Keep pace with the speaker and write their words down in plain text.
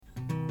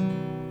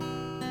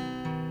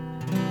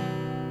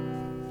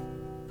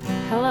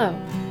Hello,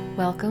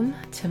 welcome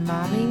to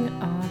Momming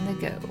on the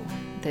Go.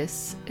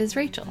 This is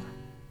Rachel.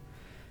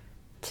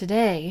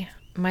 Today,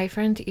 my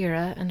friend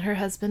Ira and her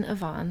husband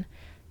Ivan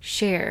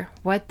share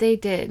what they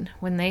did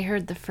when they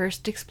heard the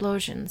first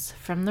explosions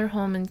from their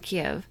home in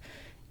Kiev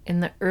in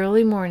the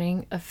early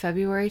morning of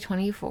February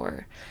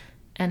 24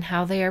 and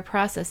how they are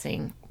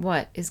processing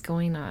what is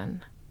going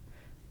on.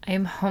 I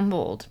am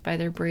humbled by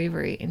their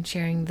bravery in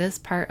sharing this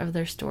part of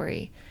their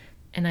story,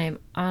 and I am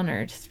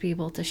honored to be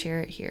able to share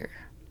it here.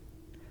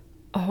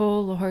 Oh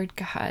Lord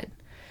God,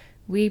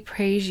 we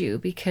praise you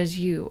because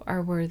you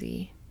are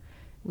worthy.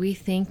 We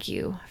thank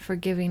you for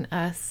giving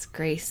us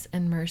grace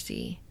and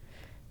mercy,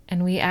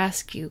 and we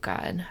ask you,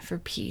 God, for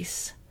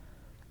peace.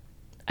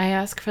 I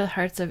ask for the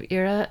hearts of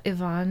Ira,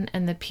 Ivan,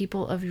 and the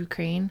people of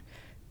Ukraine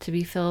to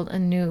be filled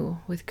anew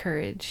with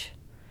courage.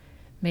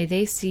 May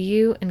they see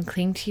you and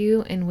cling to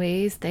you in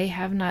ways they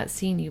have not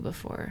seen you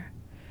before.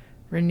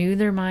 Renew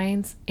their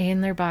minds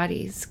and their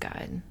bodies,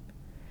 God.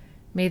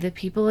 May the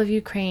people of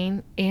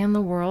Ukraine and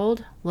the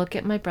world look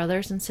at my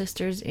brothers and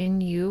sisters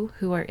in you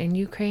who are in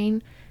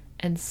Ukraine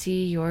and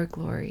see your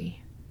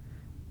glory.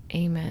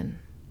 Amen.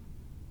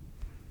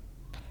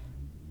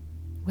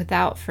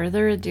 Without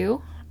further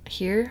ado,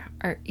 here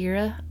are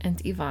Ira and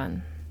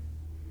Ivan.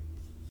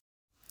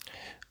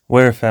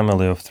 We're a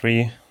family of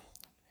three.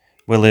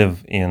 We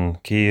live in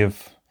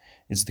Kiev.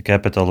 It's the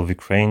capital of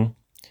Ukraine.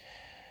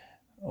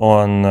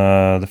 On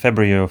the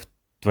February of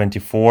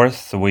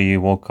 24th, we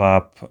woke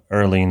up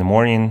early in the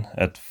morning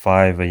at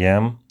 5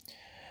 a.m.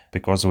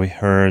 because we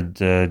heard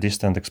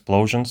distant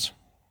explosions.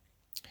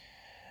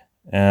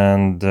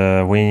 And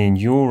we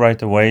knew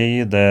right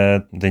away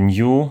that the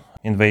new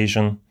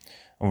invasion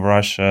of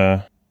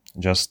Russia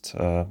just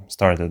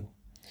started.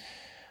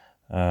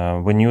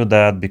 We knew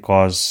that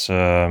because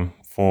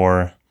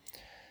for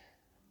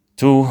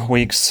 2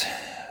 weeks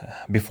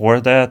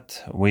before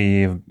that,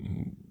 we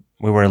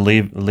were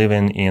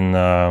living in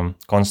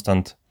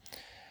constant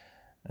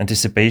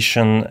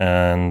anticipation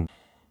and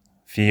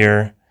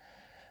fear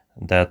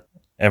that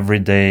every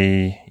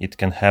day it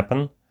can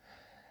happen.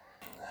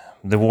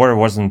 The war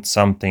wasn't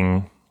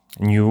something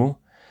new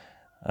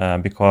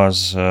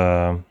because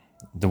the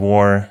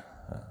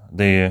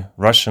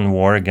Russian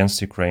war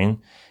against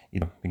Ukraine,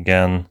 it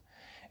began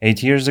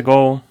 8 years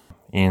ago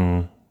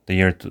in the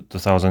year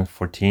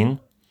 2014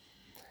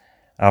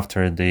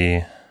 after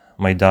the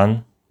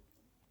Maidan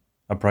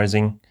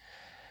uprising.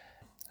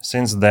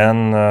 Since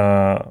then,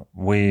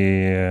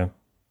 we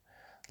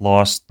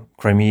lost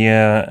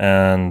Crimea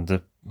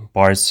and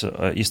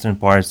eastern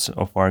parts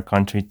of our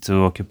country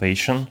to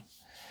occupation,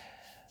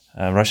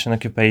 Russian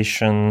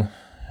occupation,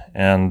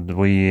 and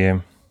we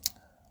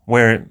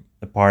were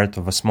a part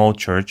of a small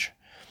church.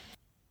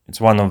 It's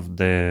one of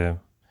the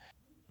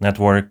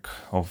network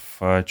of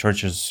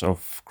churches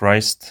of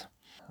Christ.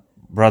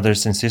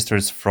 Brothers and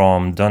sisters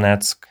from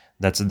Donetsk,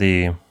 that's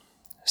the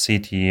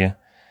city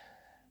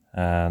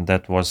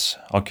that was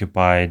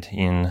occupied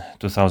in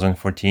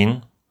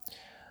 2014.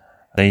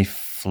 They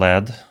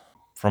fled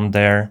from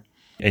there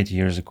 8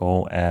 years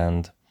ago,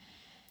 and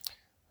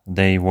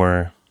they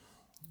were,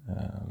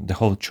 the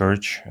whole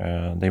church,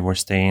 they were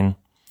staying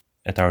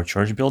at our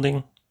church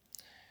building.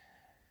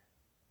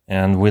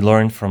 And we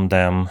learned from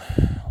them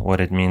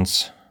what it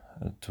means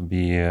to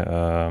be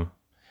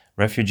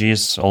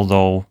refugees,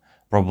 although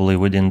probably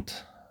we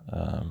didn't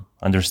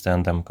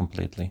understand them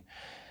completely.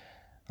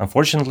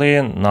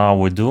 Unfortunately, now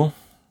we do.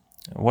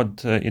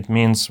 What it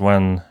means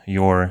when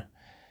your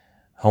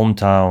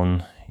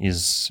hometown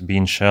is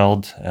being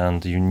shelled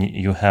and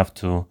you have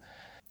to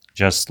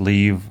just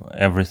leave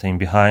everything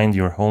behind,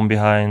 your home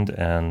behind,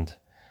 and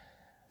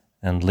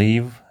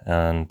leave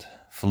and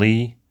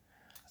flee.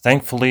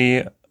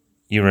 Thankfully,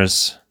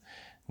 Ira's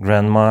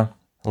grandma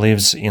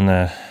lives in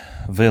a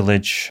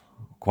village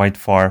quite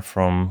far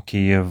from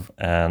Kiev,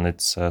 and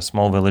it's a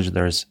small village.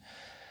 There's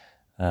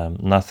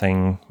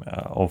nothing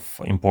of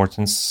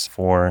importance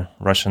for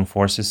Russian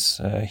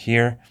forces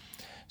here,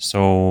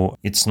 so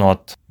it's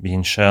not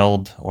being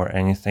shelled or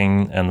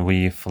anything, and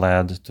we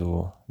fled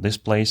to this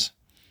place.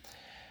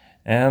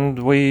 And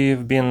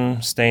we've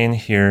been staying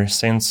here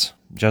since,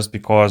 just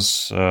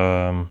because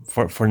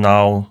for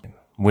now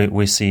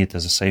we see it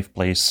as a safe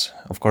place.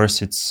 Of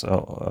course, it's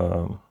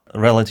a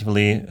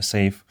relatively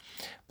safe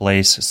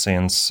place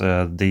since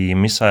the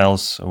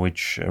missiles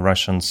which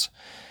Russians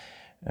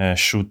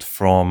shoot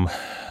from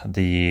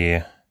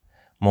the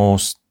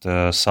most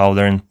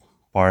southern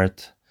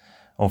part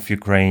of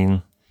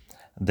Ukraine,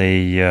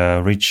 they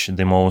reach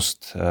the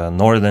most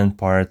northern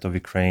part of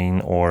Ukraine,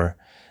 or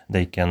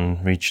they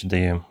can reach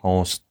the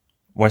most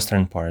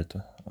western part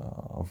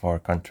of our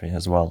country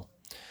as well.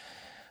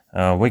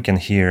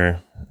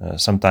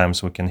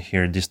 Sometimes we can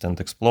hear distant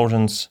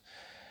explosions.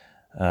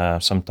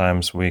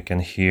 Sometimes we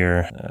can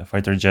hear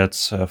fighter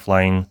jets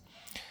flying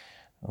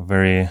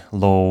very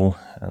low,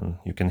 and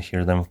you can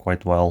hear them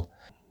quite well.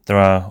 There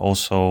are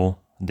also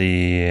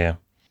the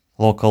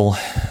local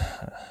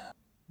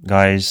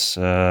guys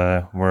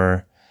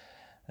where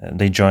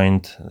they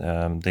joined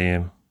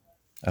the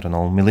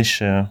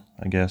militia,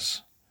 I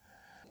guess.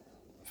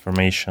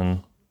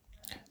 information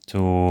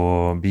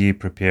to be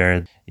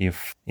prepared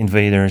if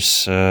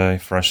invaders,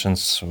 if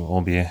Russians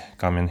will be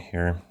coming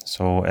here.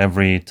 So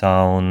every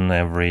town,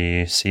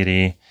 every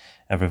city,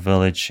 every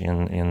village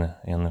in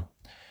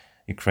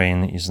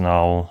Ukraine is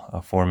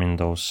now forming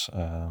those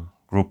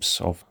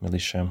groups of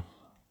militia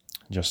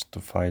just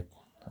to fight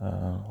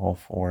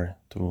off, or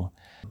to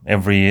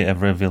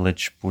every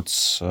village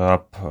puts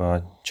up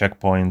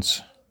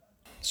checkpoints.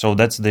 So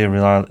that's the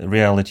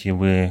reality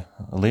we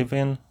live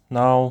in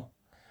now.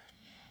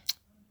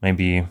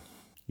 Maybe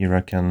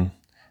Ira can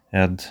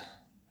add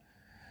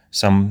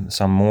some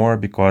more,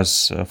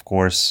 because of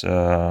course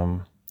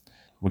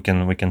we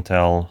can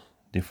tell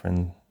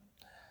different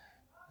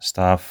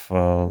stuff,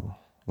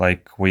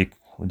 like we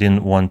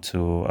didn't want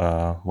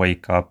to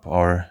wake up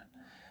our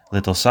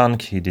little son.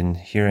 He didn't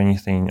hear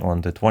anything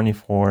on the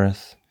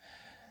 24th,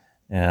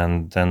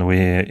 and then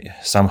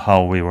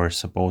we were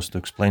supposed to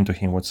explain to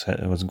him what's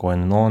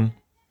going on.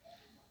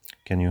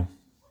 Can you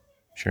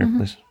share,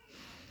 please?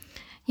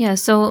 Yeah,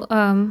 so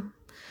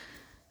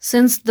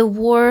since the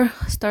war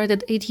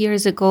started 8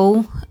 years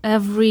ago,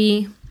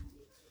 every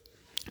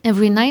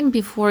night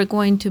before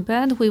going to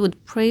bed, we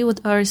would pray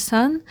with our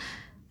son,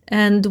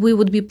 and we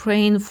would be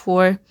praying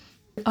for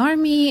the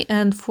army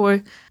and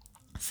for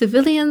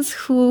civilians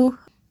who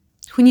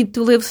need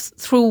to live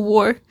through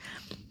war.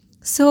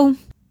 So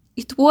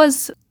it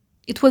was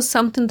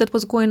something that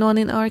was going on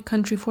in our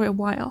country for a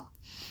while.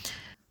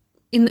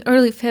 In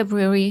early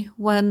February,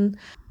 when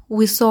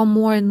we saw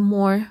more and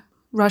more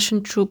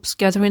Russian troops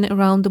gathering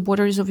around the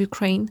borders of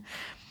Ukraine,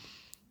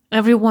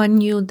 everyone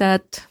knew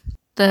that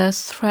the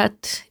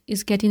threat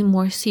is getting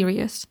more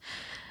serious.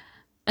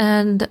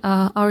 And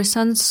our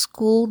son's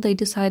school, they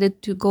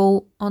decided to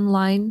go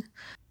online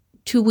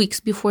 2 weeks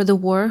before the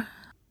war,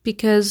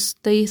 because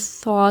they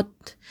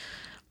thought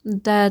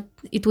that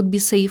it would be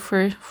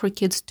safer for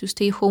kids to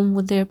stay home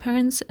with their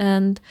parents.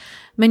 And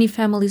many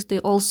families, they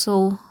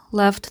also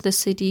left the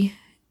city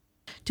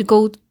to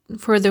go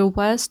further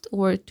west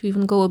or to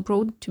even go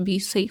abroad to be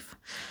safe.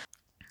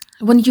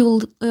 When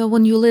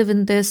you live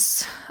in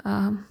this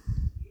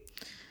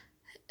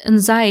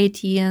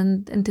anxiety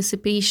and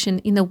anticipation,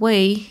 in a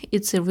way,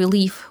 it's a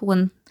relief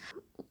when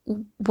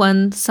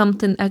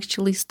something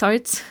actually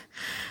starts,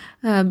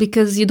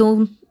 because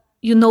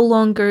you no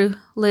longer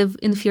live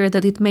in fear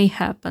that it may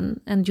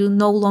happen, and you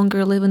no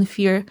longer live in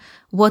fear,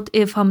 what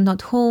if I'm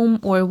not home,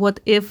 or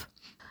what if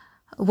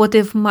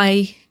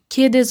my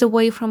kid is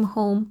away from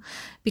home,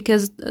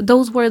 because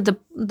those were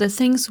the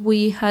things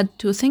we had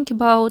to think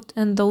about,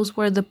 and those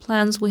were the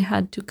plans we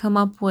had to come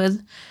up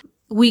with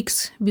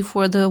weeks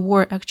before the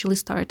war actually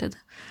started.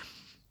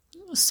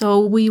 So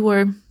we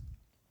would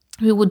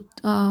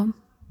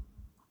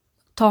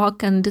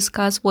talk and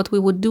discuss what we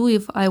would do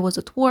if I was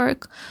at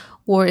work,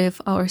 or if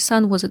our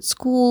son was at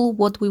school,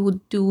 what we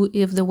would do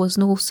if there was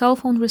no cell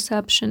phone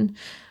reception,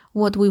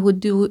 what we would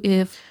do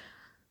if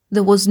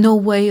there was no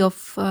way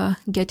of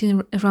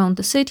getting around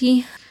the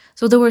city.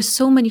 So there were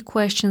so many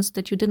questions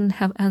that you didn't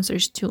have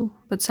answers to,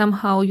 but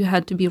somehow you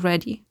had to be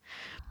ready.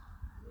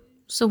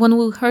 So when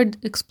we heard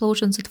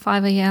explosions at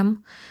 5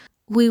 a.m.,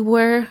 we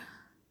were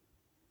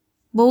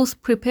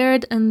both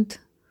prepared and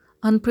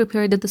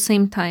unprepared at the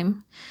same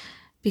time,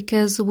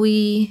 because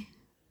we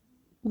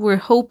were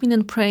hoping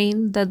and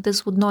praying that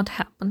this would not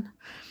happen.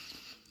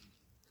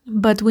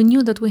 But we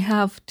knew that we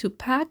have to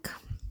pack,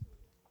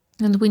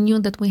 and we knew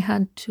that we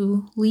had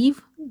to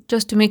leave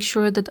just to make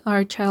sure that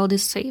our child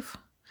is safe.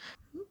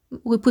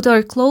 We put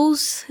our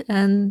clothes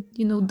and,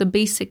 the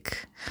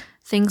basic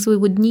things we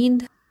would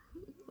need.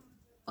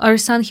 Our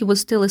son, he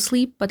was still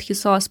asleep, but he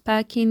saw us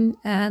packing,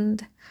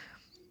 and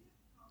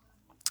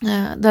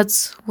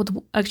that's what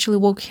actually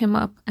woke him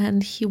up,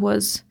 and he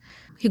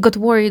got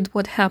worried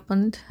what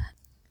happened.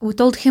 We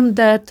told him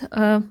that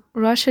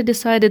Russia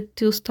decided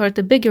to start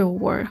a bigger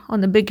war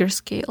on a bigger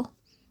scale,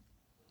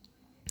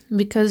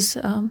 because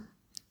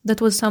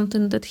that was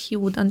something that he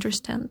would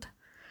understand.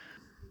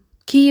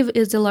 Kyiv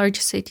is a large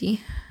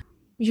city.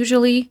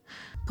 Usually,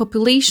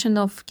 population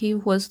of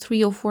Kyiv was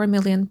 3 or 4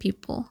 million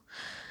people.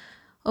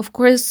 Of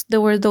course,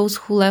 there were those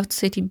who left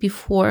city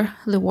before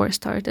the war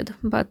started,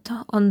 but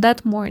on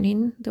that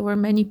morning, there were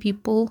many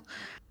people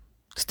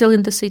still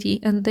in the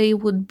city, and they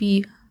would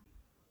be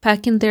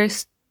packing their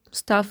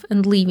stuff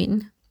and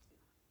leaving.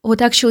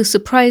 What actually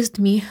surprised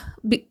me,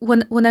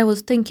 when I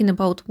was thinking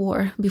about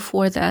war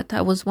before that,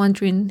 I was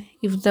wondering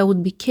if there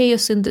would be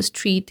chaos in the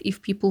street,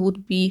 if people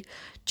would be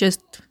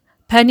just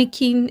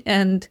panicking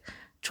and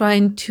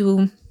trying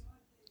to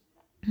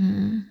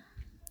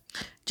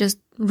just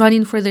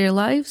running for their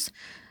lives.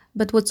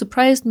 But what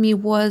surprised me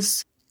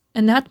was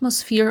an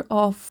atmosphere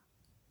of,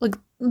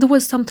 there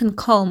was something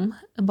calm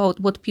about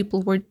what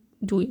people were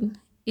doing.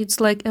 It's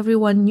like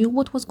everyone knew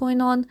what was going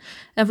on.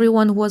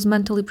 Everyone was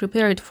mentally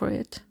prepared for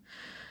it.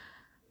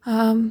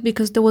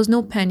 Because there was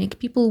no panic.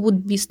 People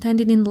would be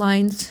standing in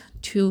lines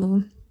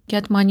to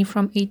get money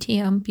from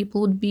ATM. People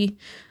would be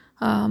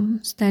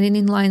standing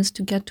in lines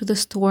to get to the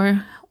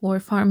store or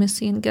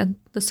pharmacy and get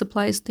the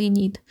supplies they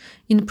need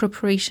in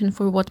preparation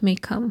for what may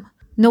come.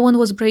 no one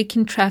was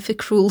breaking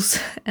traffic rules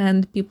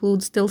and people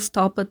would still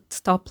stop at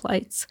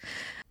stoplights.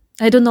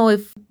 I don't know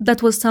if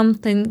that was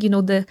something,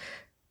 the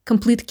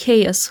complete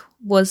chaos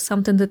was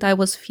something that I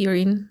was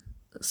fearing,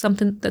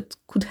 something that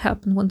could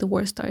happen when the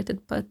war started.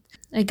 But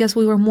I guess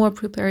we were more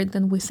prepared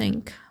than we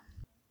think.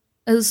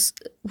 As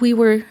we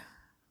were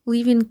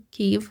leaving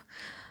Kyiv,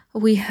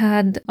 we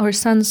had our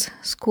son's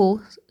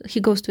school. He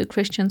goes to a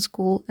Christian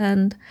school,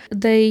 and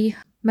they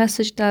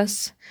messaged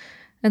us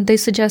and they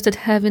suggested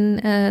having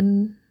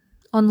an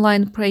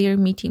online prayer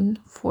meeting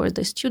for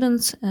the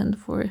students and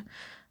for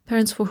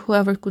parents, for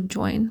whoever could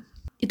join.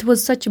 It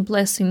was such a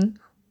blessing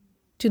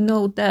to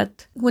know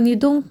that when you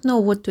don't know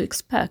what to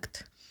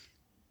expect,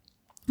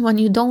 when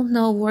you don't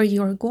know where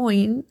you're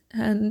going,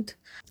 and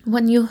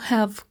when you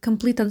have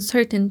complete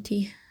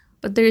uncertainty,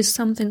 but there is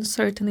something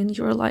certain in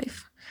your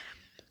life,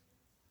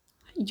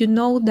 you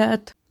know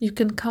that you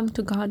can come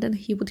to God and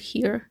He would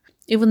hear.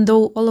 Even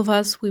though all of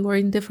us, we were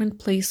in different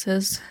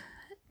places,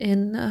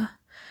 in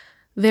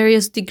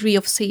various degree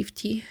of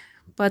safety,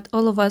 but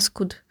all of us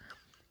could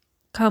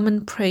come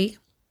and pray.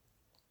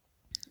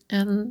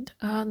 And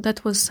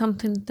that was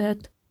something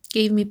that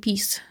gave me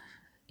peace,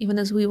 even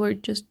as we were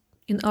just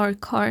in our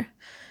car.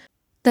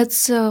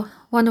 That's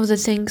one of the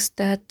things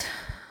that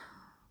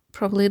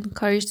probably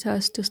encouraged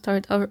us to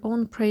start our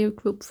own prayer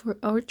group for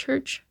our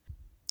church.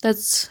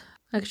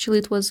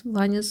 It was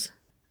Vanya's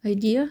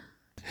idea.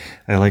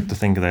 I like to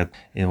think that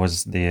it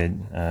was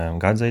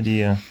God's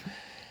idea.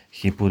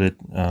 He put it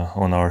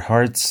on our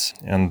hearts,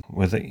 and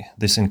with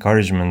this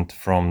encouragement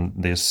from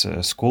this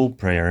school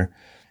prayer,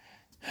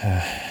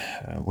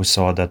 we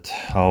saw that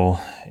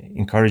how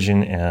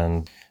encouraging,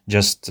 and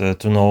just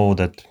to know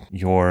that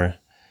your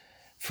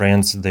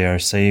friends, they are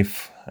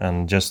safe,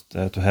 and just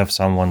to have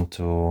someone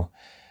to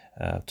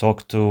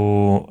talk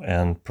to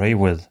and pray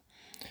with,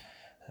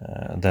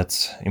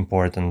 that's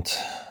important.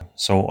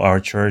 So our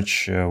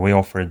church, we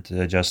offered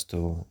just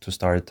to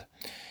start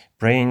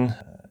praying.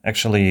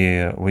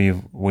 Actually,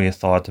 we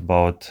thought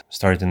about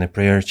starting a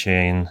prayer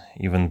chain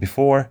even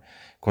before,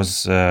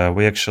 because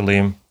we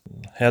actually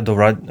had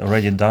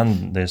already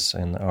done this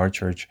in our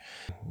church,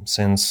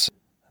 since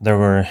there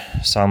were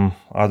some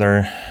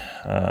other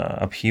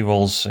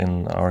upheavals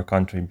in our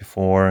country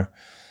before.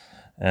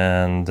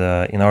 And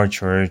in our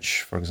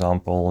church, for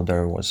example,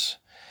 there was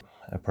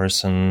a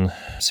person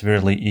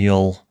severely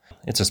ill.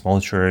 It's a small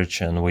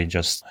church, and we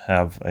just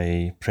have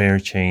a prayer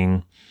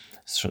chain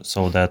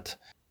so that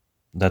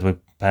we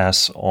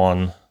pass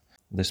on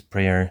this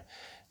prayer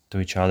to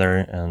each other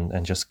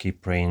and just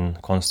keep praying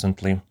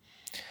constantly.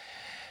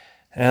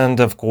 And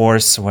of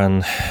course, when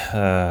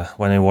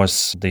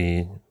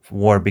the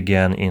war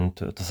began in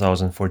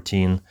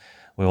 2014,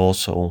 we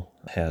also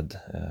had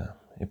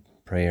a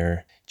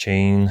prayer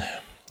chain.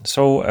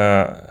 So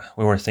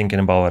we were thinking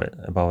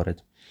about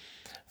it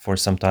for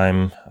some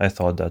time. I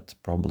thought that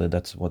probably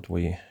that's what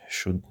we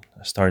should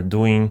start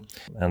doing,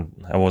 and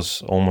I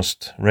was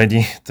almost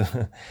ready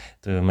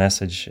to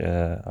message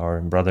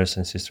our brothers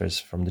and sisters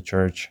from the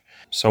church.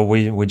 So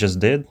we just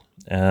did,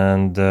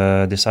 and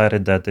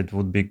decided that it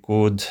would be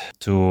good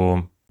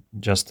to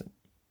just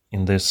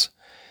in this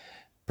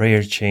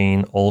prayer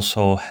chain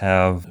also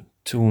have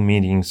 2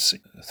 meetings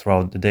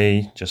throughout the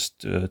day, just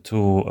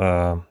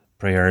 2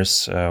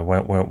 prayers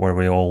where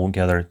we all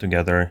gather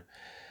together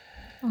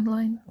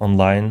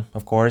online,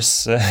 of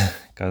course,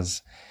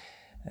 because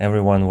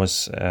everyone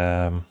was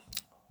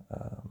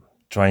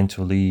trying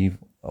to leave,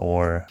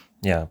 or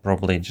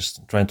probably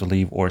just trying to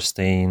leave or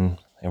staying.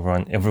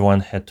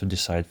 Everyone had to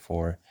decide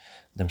for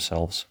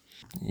themselves.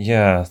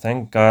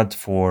 Thank God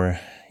for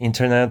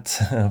internet,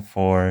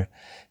 for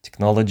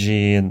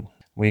technology.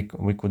 We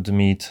could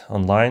meet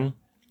online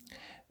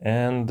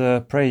and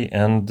pray.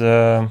 And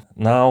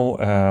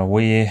now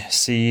we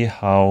see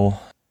how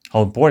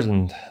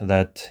important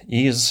that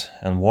is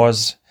and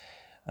was.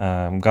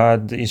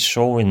 God is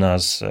showing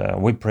us.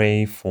 We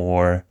pray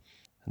for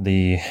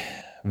the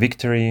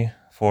victory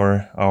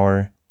for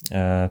our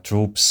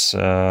troops.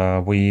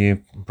 We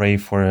pray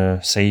for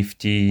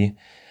safety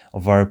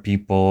of our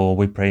people.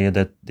 We pray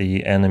that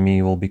the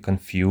enemy will be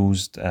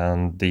confused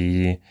and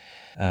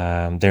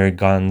their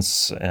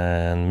guns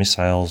and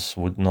missiles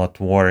would not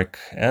work.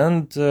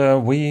 And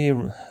we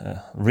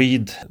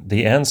read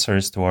the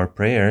answers to our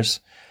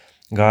prayers.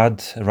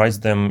 God writes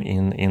them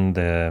in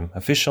the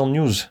official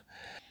news.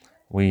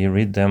 We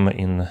read them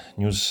in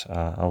news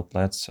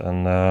outlets,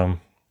 and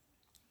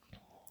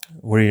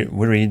we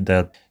read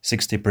that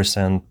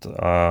 60%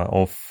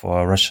 of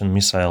Russian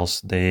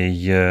missiles,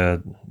 they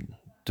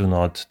do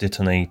not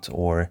detonate,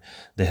 or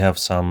they have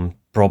some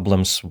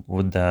problems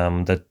with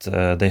them, that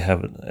they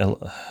have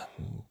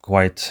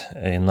quite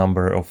a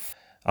number of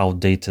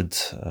outdated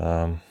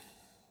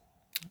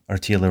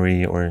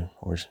artillery or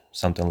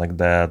something like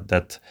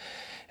that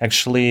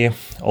actually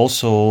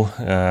also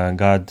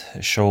God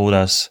showed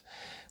us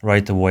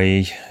right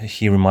away.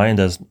 He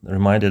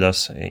reminded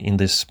us in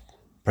this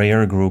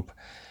prayer group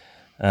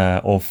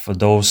of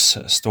those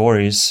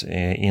stories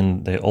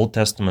in the Old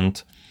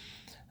Testament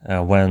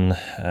when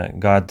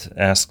God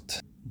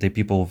asked the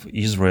people of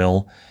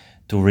Israel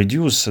to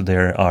reduce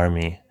their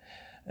army.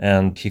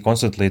 And he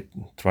constantly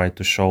tried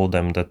to show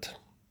them that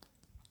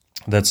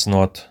that's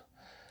not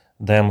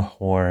them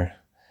who are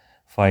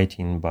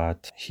fighting,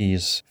 but he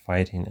is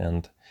fighting,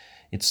 and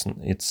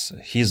it's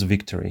his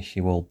victory.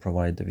 He will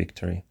provide the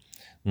victory,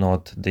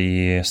 not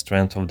the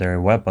strength of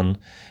their weapon.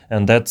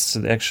 And that's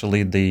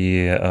actually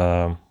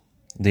the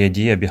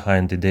idea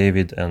behind the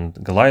David and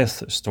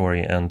Goliath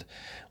story, and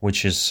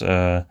which is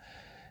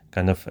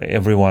kind of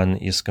everyone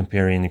is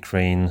comparing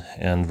Ukraine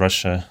and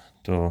Russia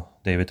to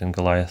David and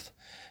Goliath,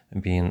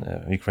 being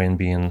Ukraine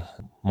being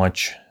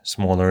much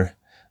smaller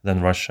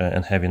than Russia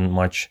and having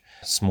much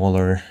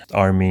smaller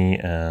army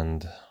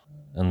and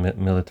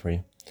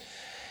military.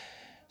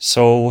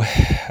 So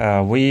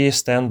we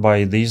stand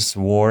by these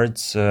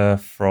words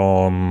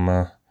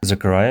from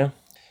Zechariah,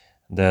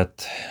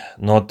 that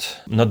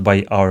not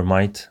by our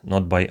might,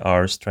 not by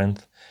our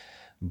strength,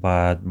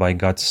 but by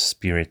God's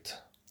Spirit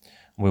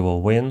we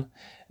will win.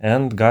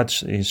 And God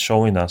is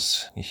showing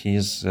us. He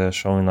is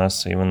showing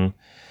us even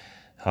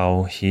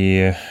how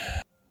He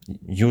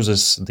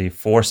uses the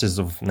forces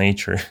of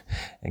nature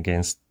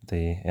against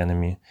the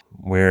enemy.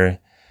 Where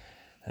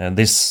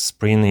this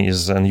spring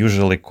is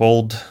unusually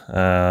cold,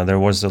 there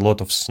was a lot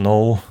of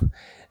snow,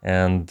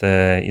 and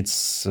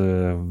it's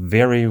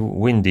very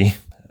windy.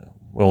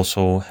 We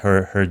also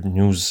heard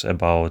news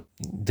about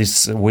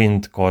this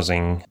wind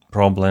causing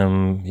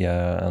problem,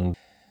 and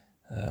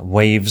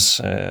waves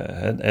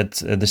at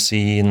the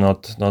sea,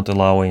 not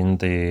allowing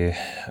the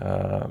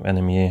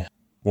enemy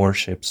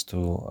warships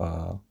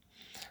to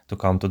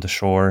come to the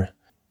shore,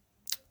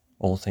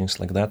 all things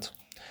like that.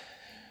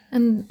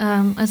 And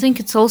I think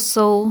it's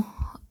also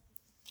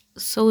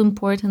so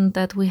important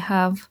that we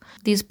have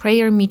these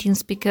prayer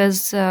meetings,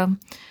 because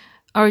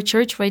our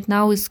church right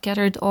now is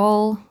scattered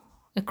all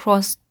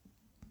across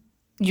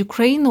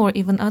Ukraine or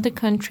even other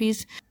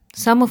countries.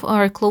 Some of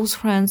our close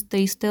friends,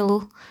 they're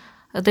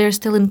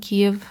still in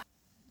Kiev.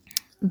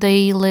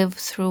 They live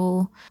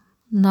through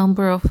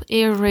number of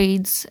air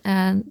raids,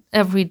 and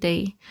every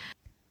day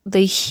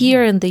they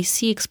hear and they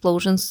see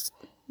explosions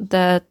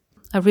that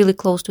are really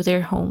close to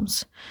their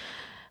homes.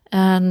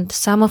 And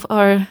some of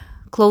our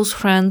close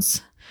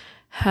friends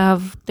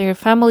have their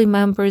family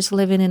members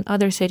living in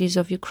other cities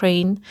of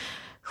Ukraine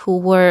who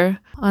were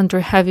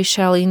under heavy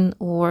shelling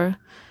or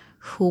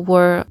who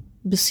were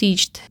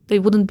besieged. They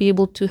wouldn't be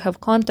able to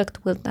have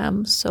contact with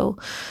them. So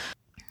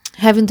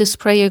having this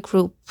prayer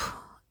group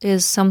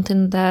is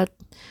something that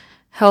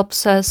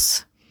helps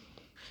us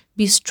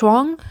be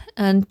strong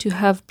and to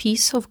have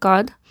peace of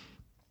God,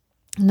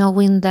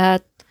 knowing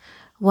that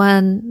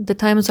when the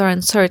times are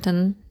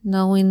uncertain,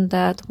 knowing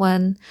that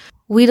when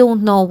we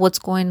don't know what's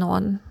going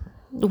on,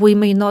 we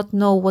may not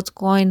know what's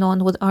going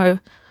on with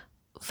our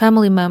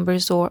family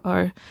members or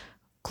our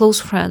close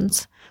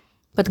friends,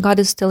 but God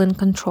is still in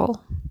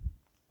control.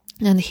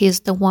 And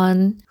He's the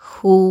one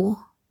who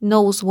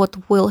knows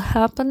what will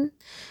happen.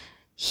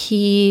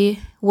 He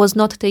was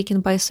not taken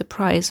by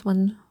surprise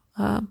when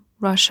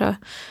Russia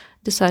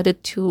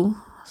decided to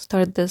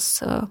start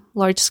this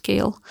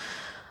large-scale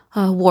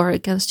war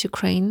against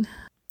Ukraine.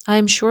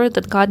 I'm sure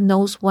that God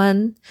knows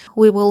when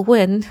we will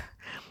win.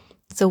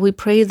 So we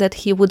pray that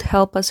He would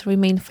help us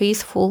remain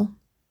faithful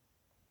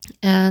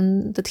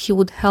and that He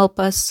would help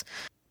us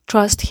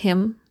trust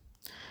Him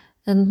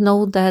and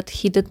know that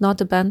He did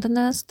not abandon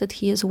us, that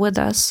He is with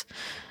us,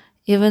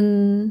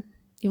 even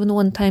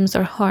when times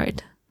are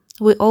hard.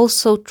 We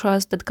also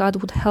trust that God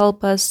would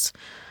help us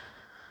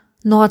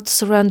not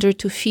surrender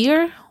to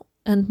fear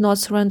and not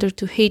surrender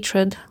to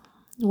hatred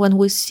when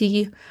we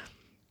see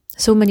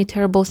so many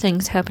terrible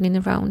things happening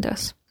around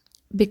us,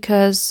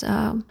 because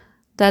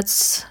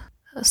that's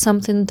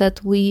something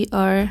that we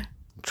are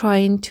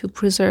trying to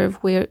preserve.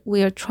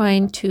 We are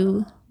trying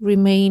to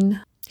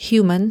remain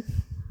human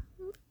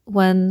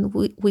when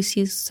we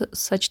see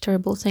such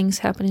terrible things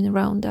happening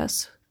around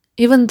us.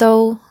 Even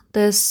though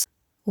this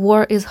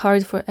war is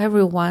hard for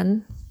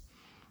everyone,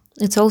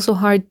 it's also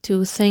hard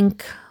to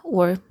think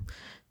or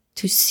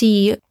to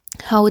see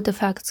how it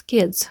affects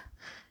kids.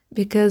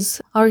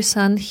 Because our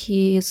son,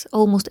 he is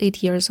almost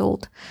 8 years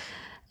old,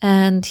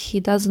 and he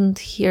doesn't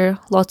hear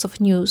lots of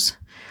news,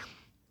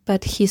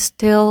 but he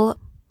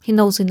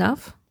knows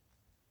enough,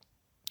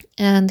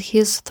 and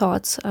his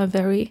thoughts are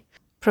very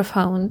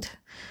profound.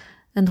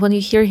 And when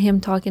you hear him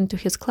talking to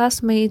his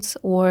classmates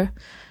or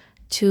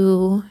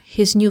to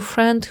his new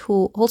friend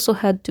who also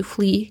had to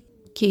flee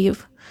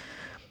Kiev,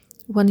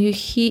 when you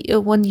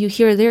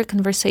hear their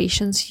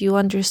conversations, you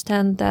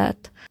understand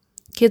that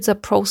kids are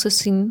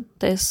processing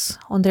this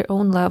on their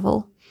own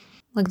level.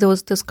 Like there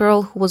was this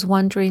girl who was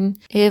wondering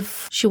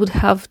if she would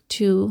have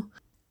to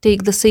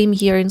take the same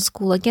year in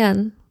school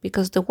again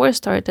because the war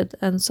started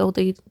and so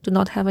they do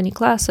not have any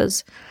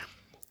classes.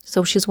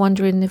 So she's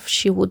wondering if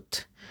she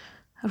would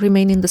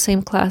remain in the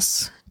same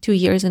class 2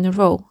 years in a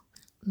row.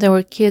 There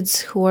were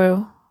kids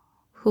who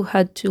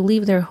had to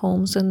leave their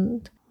homes,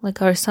 and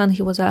like our son,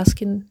 he was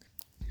asking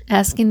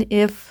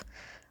if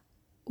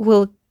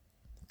we'll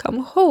come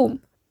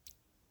home.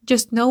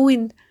 Just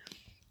knowing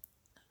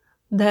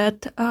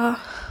that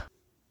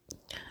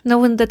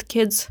knowing that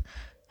kids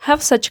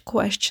have such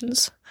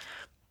questions,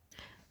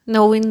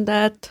 knowing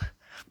that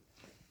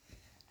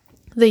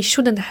they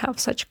shouldn't have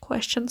such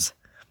questions,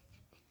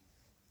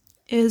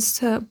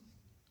 is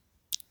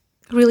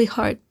really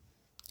hard.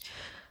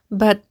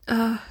 But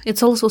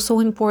it's also so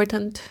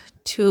important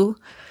to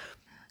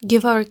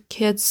give our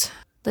kids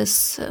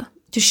this,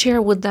 to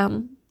share with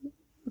them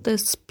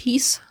this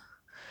peace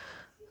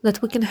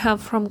that we can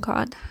have from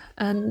God,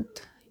 and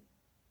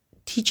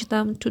teach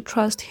them to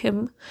trust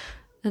Him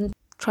and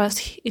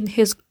trust in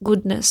His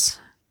goodness.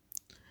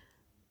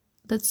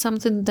 That's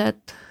something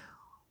that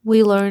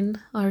we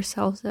learn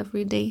ourselves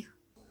every day.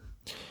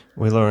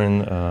 We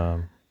learn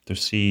to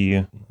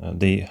see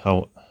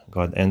how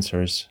God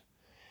answers,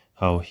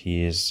 how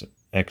He is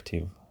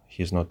active.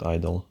 He is not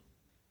idle.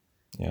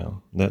 Yeah,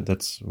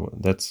 that's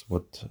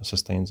what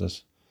sustains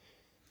us.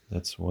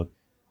 That's what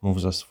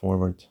moves us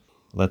forward.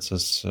 Lets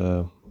us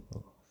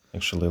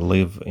actually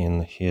live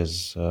in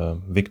His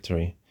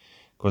victory,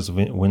 because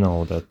we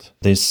know that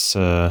this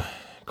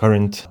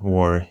current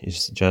war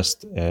is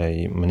just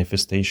a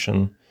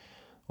manifestation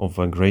of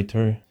a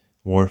greater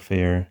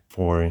warfare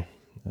for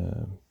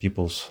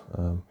people's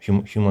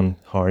human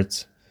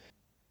hearts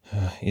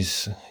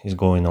is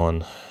going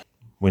on.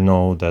 We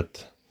know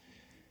that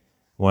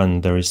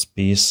when there is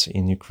peace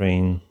in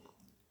Ukraine,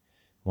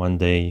 one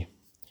day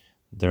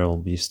there will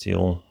be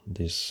still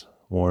this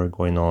war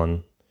going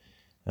on,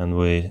 and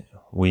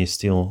we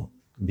still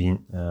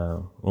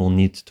will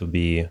need to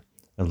be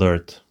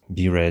alert,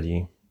 be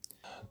ready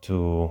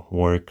to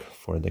work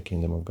for the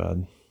kingdom of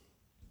God.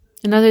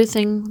 Another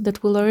thing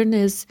that we learn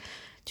is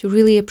to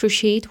really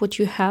appreciate what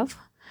you have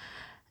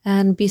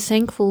and be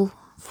thankful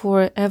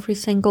for every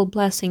single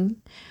blessing,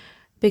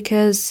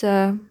 because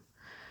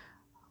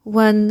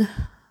when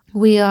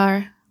we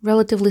are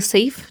relatively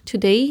safe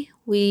today,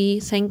 we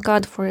thank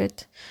God for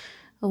it.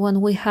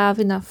 When we have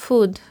enough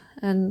food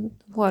and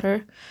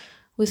water,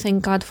 we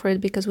thank God for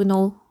it, because we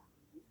know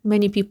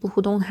many people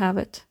who don't have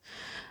it.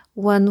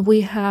 When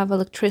we have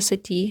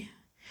electricity,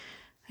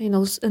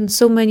 and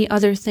so many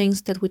other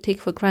things that we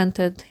take for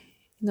granted,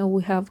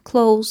 we have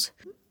clothes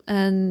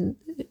and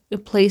a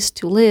place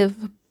to live,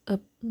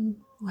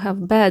 we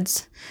have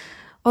beds,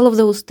 all of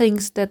those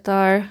things that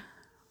are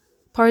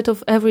part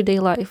of everyday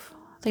life,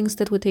 things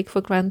that we take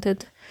for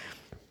granted.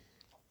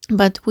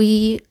 But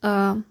we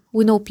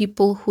know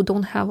people who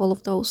don't have all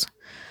of those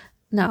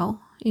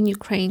now in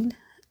Ukraine.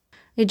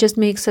 It just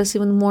makes us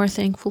even more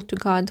thankful to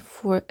God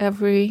for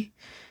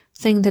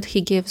everything that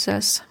He gives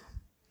us.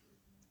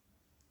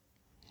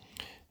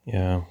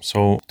 Yeah,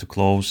 so to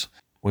close,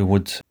 we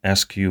would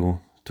ask you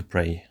to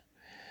pray.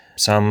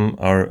 Some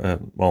are,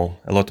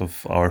 a lot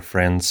of our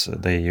friends,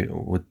 they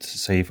would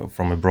say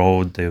from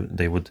abroad,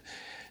 they would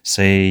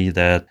say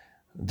that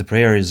the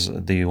prayer is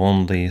the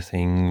only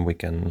thing we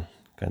can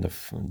kind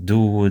of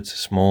do. It's a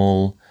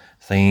small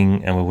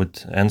thing, and we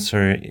would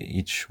answer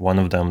each one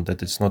of them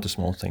that it's not a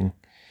small thing.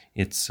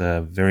 It's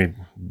a very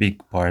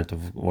big part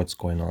of what's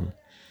going on.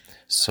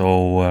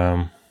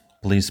 So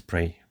please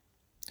pray.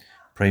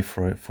 Pray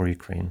for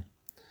Ukraine.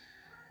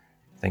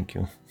 Thank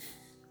you.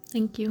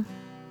 Thank you.